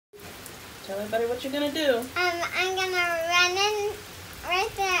Tell everybody what you're gonna do. I'm gonna run in right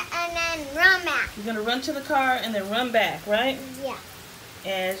there and then run back. You're gonna run to the car and then run back, right? Yeah.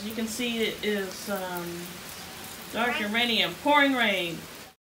 As you can see, it is dark and rainy and pouring rain.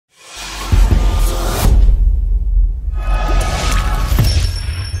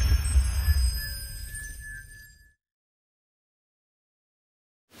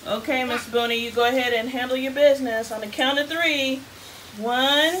 Okay, Miss Booney, you go ahead and handle your business on the count of 3.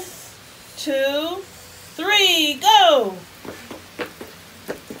 1, 2, 3, go!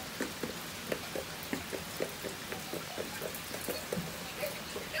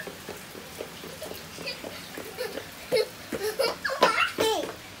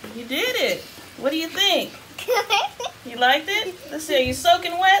 You did it. What do you think? You liked it? Let's see, are you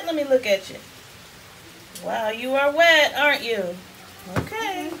soaking wet? Let me look at you. Wow, you are wet, aren't you?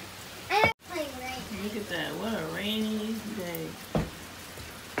 Okay. Look at that. What a rainy day.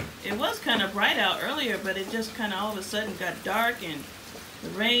 It was kind of bright out earlier, but it just kind of all of a sudden got dark and the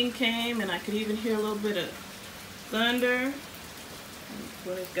rain came and I could even hear a little bit of thunder.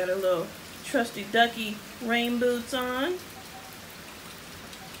 Boy's got a little trusty ducky rain boots on.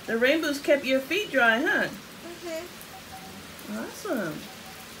 The rain boots kept your feet dry, huh? Mm-hmm. Awesome.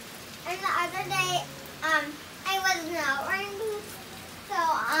 And the other day, I was not wearing boots. So,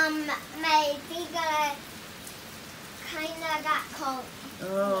 my feet kind of got cold.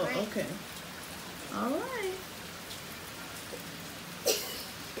 Oh, okay. All right.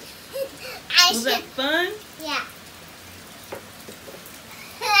 Was that fun? Yeah.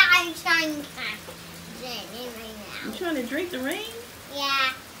 I'm trying to drink it right now. You trying to drink the rain?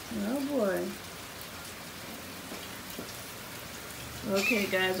 Yeah. Oh, boy. Okay,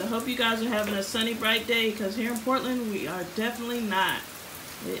 guys. I hope you guys are having a sunny, bright day because here in Portland, we are definitely not.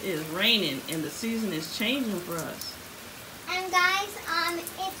 It is raining and the season is changing for us. And guys,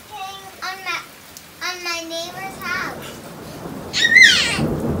 it's getting on my neighbor's house.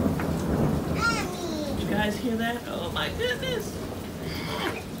 Did you guys hear that? Oh my goodness.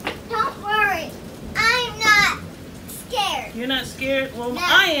 Don't worry. I'm not scared. You're not scared? Well, no.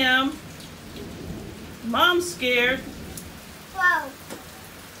 I am. Mom's scared. Whoa.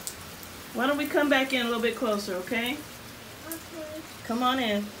 Why don't we come back in a little bit closer, okay? Okay. Come on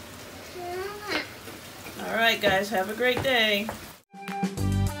in. All right, guys. Have a great day.